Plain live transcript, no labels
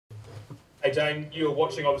Hey Dane, you were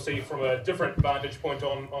watching obviously from a different vantage point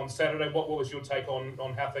on Saturday. What was your take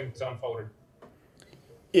on how things unfolded?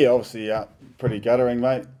 Yeah, obviously, pretty guttering,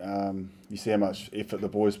 mate. You see how much effort the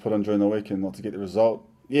boys put in during the week and not to get the result.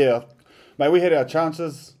 Yeah, mate, we had our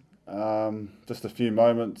chances, just a few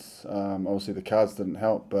moments. Obviously, the cards didn't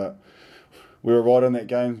help, but we were right in that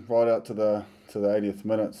game, right out to the 80th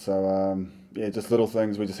minute. So yeah, just little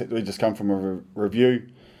things. We just come from a review,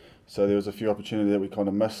 so there was a few opportunities that we kind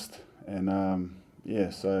of missed, and yeah,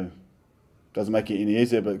 so doesn't make it any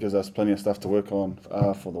easier, but it gives us plenty of stuff to work on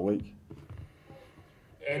for the week.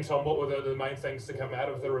 Anton, what were the main things to come out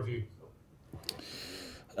of the review?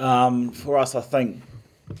 For us, I think,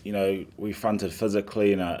 we fronted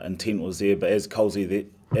physically and our intent was there, but as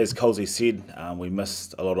Colesy said, we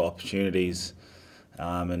missed a lot of opportunities,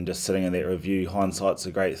 and just sitting in that review, hindsight's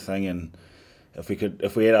a great thing, and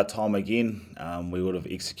if we had our time again, we would have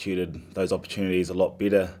executed those opportunities a lot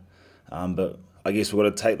better. But I guess we've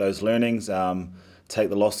got to take those learnings, take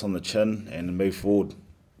the loss on the chin, and move forward.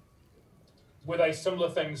 Were they similar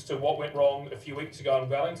things to what went wrong a few weeks ago in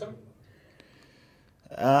Wellington?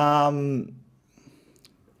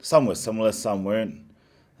 Some were similar, some weren't.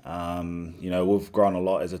 We've grown a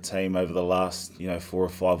lot as a team over the last 4 or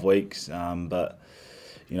 5 weeks, but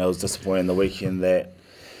it was disappointing the weekend that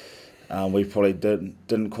we probably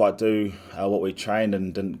didn't quite do what we trained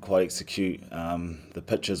and didn't quite execute the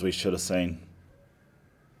pitches we should have seen.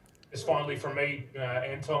 Just finally from me,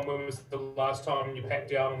 Anton, when was the last time you packed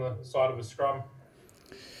down on the side of a scrum?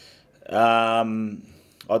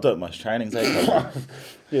 I do it most trainings, eh?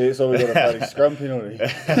 Yeah, so we got a bloody scrum penalty.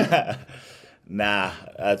 Nah,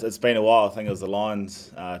 it's been a while. I think it was the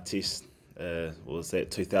Lions test. What was that,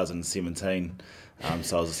 2017?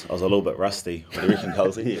 So I was a little bit rusty. What do you reckon,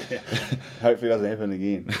 Colesy? Yeah. Hopefully it doesn't happen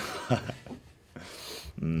again.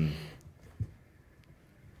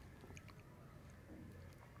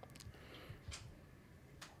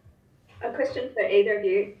 A question for either of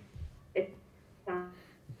you.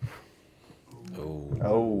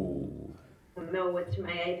 Mel Woods from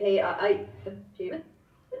AAP.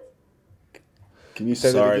 Can you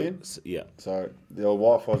say that again? Yeah. Sorry, the old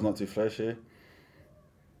Wi-Fi's not too flashy.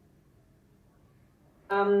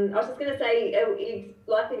 I was just going to say, he's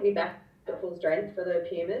likely to be back at full strength for the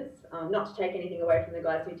Pumas. Not to take anything away from the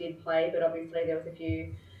guys who did play, but obviously there was a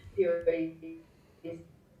few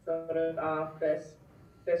sort of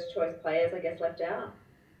first choice players, I guess, left out.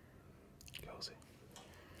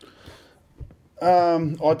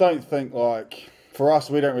 I don't think, for us,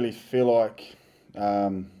 we don't really feel like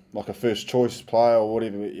a first choice player or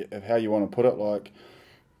whatever, how you want to put it.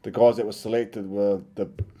 The guys that were selected were the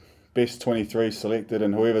best 23 selected,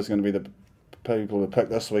 and whoever's going to be the people to pick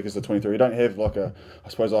this week is the 23. You don't have a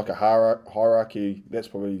hierarchy. That's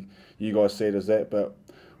probably, you guys see it as that, but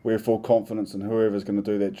we have full confidence in whoever's going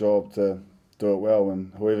to do that job to do it well,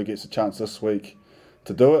 and whoever gets a chance this week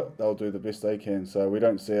to do it, they'll do the best they can. So we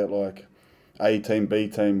don't see it like A team, B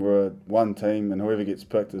team. We're one team, and whoever gets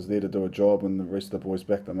picked is there to do a job, and the rest of the boys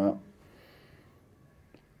back them up.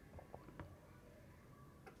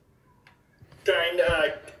 Dane,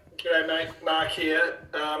 g'day mate, Mark here.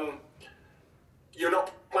 You're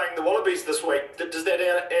not playing the Wallabies this week. Does that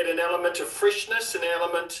add an element of freshness, an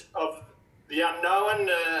element of the unknown,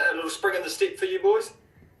 a little spring in the step for you boys?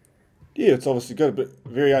 Yeah, it's obviously good, but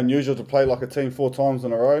very unusual to play like a team 4 times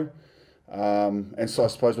in a row. And so I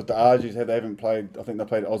suppose with the Argies, they haven't played, I think they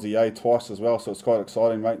played Aussie A twice as well, so it's quite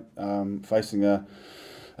exciting, mate, facing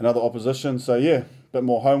another opposition. So yeah, a bit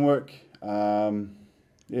more homework.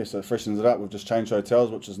 Yeah, so it freshens it up. We've just changed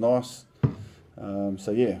hotels, which is nice.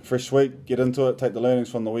 So yeah, fresh week, get into it, take the learnings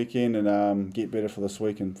from the weekend, and get better for this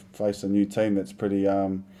week and face a new team that's pretty, a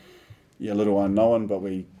little unknown, but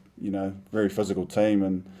we, very physical team,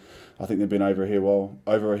 and I think they've been over here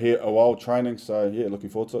a while training. So yeah, looking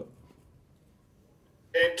forward to it.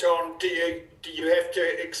 Anton, do you have to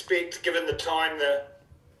expect, given the time the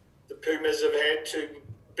Pumas have had to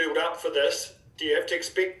build up for this, do you have to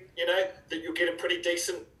expect, that you'll get a pretty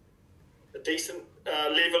decent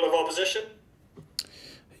level of opposition?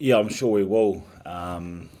 Yeah, I'm sure we will.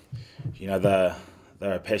 They're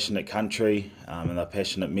a passionate country, and they're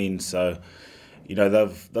passionate men, so they're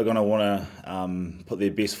going to want to put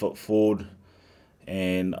their best foot forward,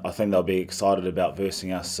 and I think they'll be excited about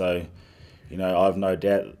versing us. So, I have no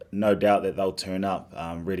doubt that they'll turn up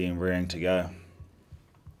ready and raring to go.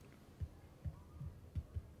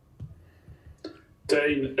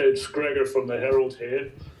 Dane, it's Gregor from the Herald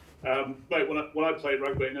here. Mate, when I played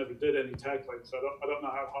rugby, I never did any tackling, so I don't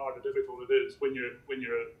know how hard or difficult it is when you're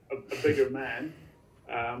a bigger man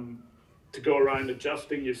to go around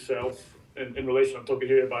adjusting yourself in relation, I'm talking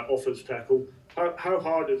here about offers tackle. How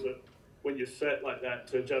hard is it when you're set like that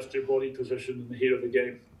to adjust your body position in the heat of the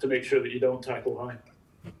game to make sure that you don't tackle high?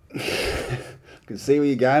 I can see where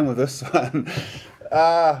you're going with this one.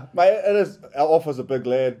 Mate, it is. Our offer's a big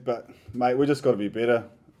lad, but mate, we just got to be better.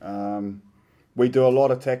 We do a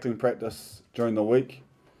lot of tackling practice during the week,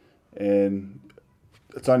 and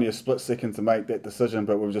it's only a split second to make that decision,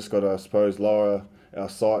 but we've just got to, I suppose, lower our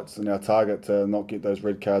sights and our target to not get those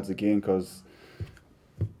red cards again, because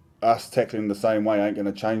us tackling the same way ain't going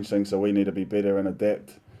to change things, so we need to be better and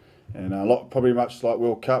adapt. And probably much like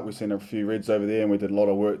World Cup, we've seen a few reds over there, and we did a lot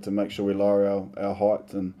of work to make sure we lower our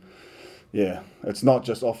height. And yeah, it's not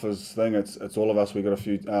just Offers thing, it's all of us. We've got a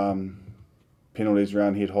few penalties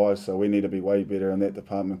around head high, so we need to be way better in that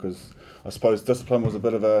department, because I suppose discipline was a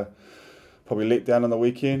bit of a probably let down on the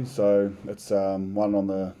weekend. So it's one on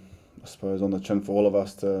the, I suppose, on the chin for all of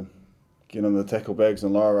us to get in the tackle bags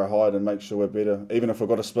and lower our height and make sure we're better. Even if we've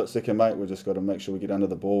got a split second, mate, we've just got to make sure we get under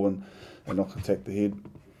the ball and not attack the head.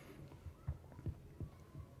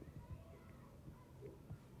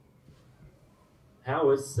 How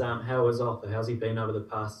is Offa? How's he been over the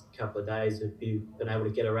past couple of days? Have you been able to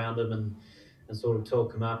get around him and sort of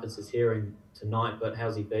talk him up? It's his hearing tonight, but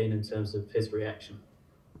how's he been in terms of his reaction?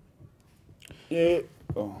 Yeah.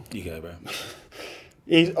 You go, bro.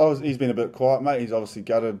 He's been a bit quiet, mate. He's obviously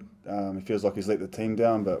gutted. He feels like he's let the team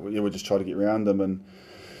down, but yeah, we just try to get around him and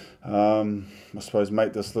I suppose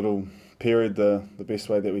make this little period the best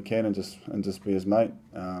way that we can, and just be his mate.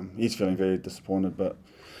 He's feeling very disappointed, but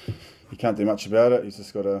he can't do much about it. He's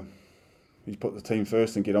just got to put the team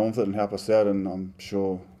first and get on with it and help us out. And I'm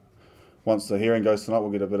sure once the hearing goes tonight,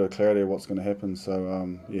 we'll get a bit of clarity of what's going to happen.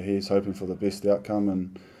 So yeah, he's hoping for the best outcome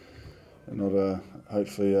and not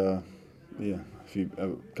hopefully a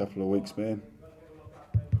couple of weeks, man.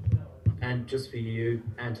 And just for you,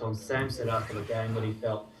 Anton, Sam said after the game that he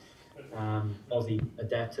felt Aussie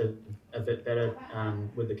adapted a bit better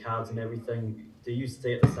with the cards and everything. Do you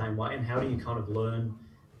see it the same way? And how do you kind of learn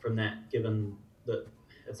from that, given that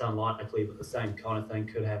it's unlikely that the same kind of thing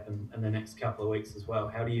could happen in the next couple of weeks as well?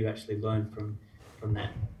 How do you actually learn from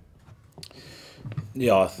that?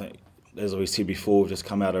 Yeah, I think, as we said before, we've just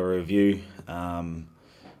come out of a review and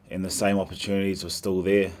the same opportunities were still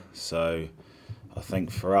there. So I think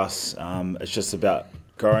for us, it's just about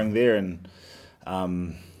growing there and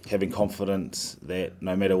having confidence that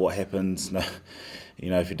no matter what happens, if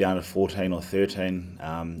you're down to 14 or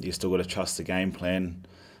 13, you still got to trust the game plan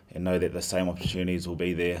and know that the same opportunities will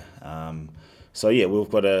be there. So yeah, we've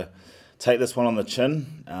got to take this one on the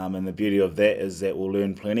chin, and the beauty of that is that we'll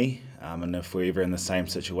learn plenty, and if we're ever in the same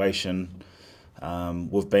situation,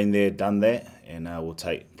 we've been there, done that, and we'll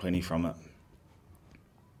take plenty from it.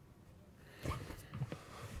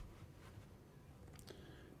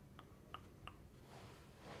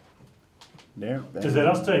 Yeah. Is that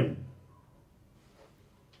us, team?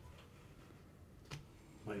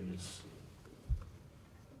 Maybe it's.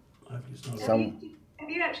 Hopefully it's not. Have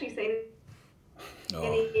you actually seen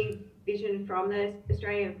any vision from the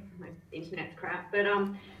Australian internet's crap? But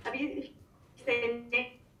have you seen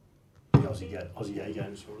Aussie Gay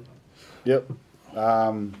games for it? Yep.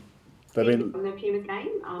 They've been from the Pumas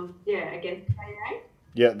game? Against Australia.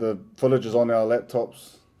 Yeah, the footage is on our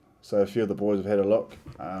laptops, so a few of the boys have had a look.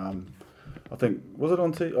 I think, was it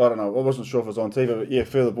on TV? I don't know. I wasn't sure if it was on TV, but yeah, a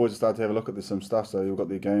few of the boys have started to have a look at some stuff, so you've got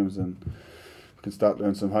their games and we can start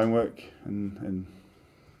doing some homework and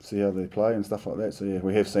see how they play and stuff like that. So yeah,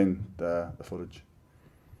 we have seen the footage.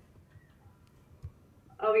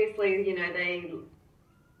 Obviously, they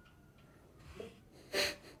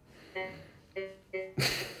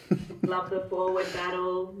love the forward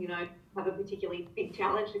battle, have a particularly big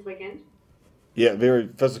challenge this weekend. Yeah, very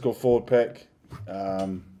physical forward pack.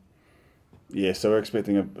 So we're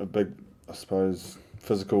expecting a big, I suppose,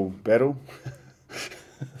 physical battle.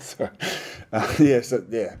 Sorry.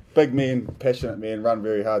 Big men, passionate men, run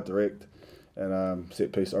very hard, direct, and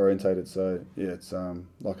set piece orientated. So yeah, it's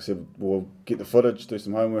like I said, we'll get the footage, do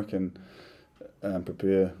some homework, and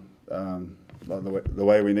prepare the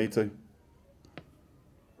way we need to.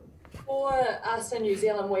 For us in New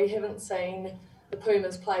Zealand, we haven't seen the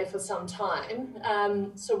Pumas play for some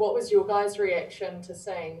time. So what was your guys' reaction to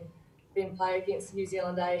seeing them play against New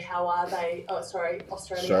Zealand A? How are they? Oh, sorry,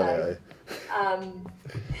 Australia A.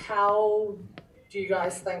 How do you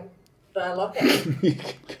guys think they're looking?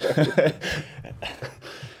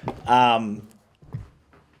 I've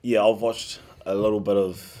watched a little bit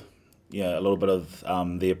of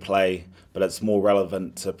their play, but it's more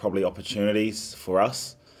relevant to probably opportunities for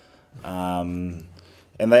us. And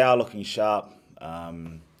they are looking sharp.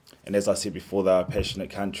 and as I said before, they're a passionate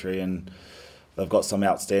country and they've got some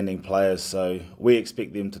outstanding players, so we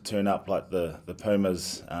expect them to turn up like the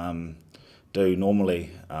Pumas do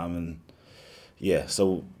normally. And yeah,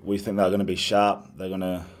 so we think they're going to be sharp, they're going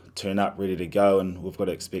to turn up ready to go, and we've got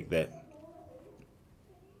to expect that.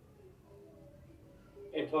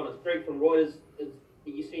 Anton, it's Greg from Reuters. Have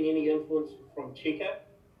you seen any influence from Cheika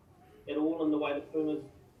at all in the way the Pumas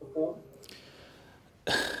perform?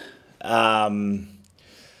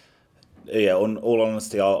 Yeah, in all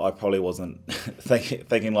honesty, I probably wasn't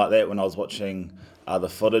thinking like that when I was watching the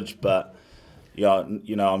footage, but yeah,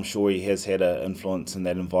 you know, I'm sure he has had an influence in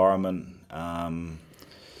that environment.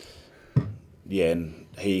 Yeah, and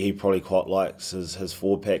he probably quite likes his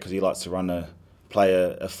forward pack because he likes to play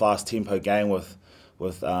a fast tempo game with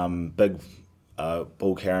big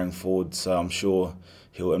ball carrying forwards. So I'm sure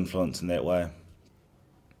he'll influence in that way.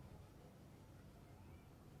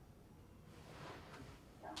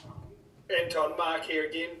 Anton, Mark here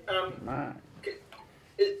again. Mark.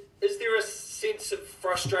 Is there a sense of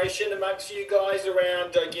frustration amongst you guys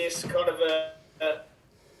around, I guess, kind of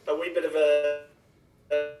a wee bit of a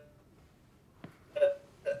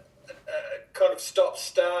kind of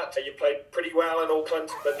stop-start? You played pretty well in Auckland,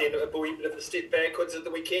 but then a wee bit of a step backwards at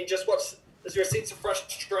the weekend. Is there a sense of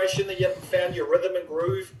frustration that you haven't found your rhythm and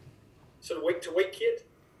groove sort of week to week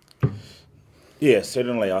yet? Yeah,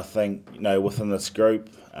 certainly. I think, you know, within this group,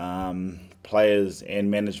 players and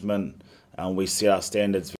management, we set our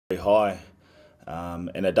standards very high,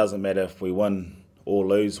 and it doesn't matter if we win or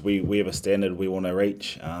lose. We have a standard we want to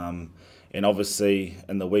reach, and obviously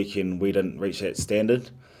in the weekend we didn't reach that standard,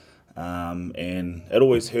 and it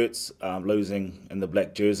always hurts losing in the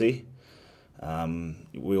black jersey.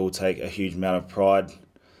 We all take a huge amount of pride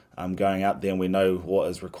going out there, and we know what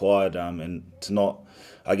is required, and to not,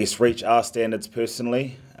 I guess, reach our standards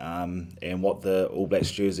personally, and what the All Blacks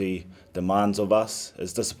jersey demands of us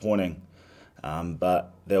is disappointing.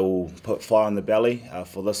 But they will put fire in the belly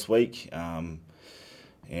for this week, and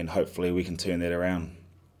hopefully we can turn that around.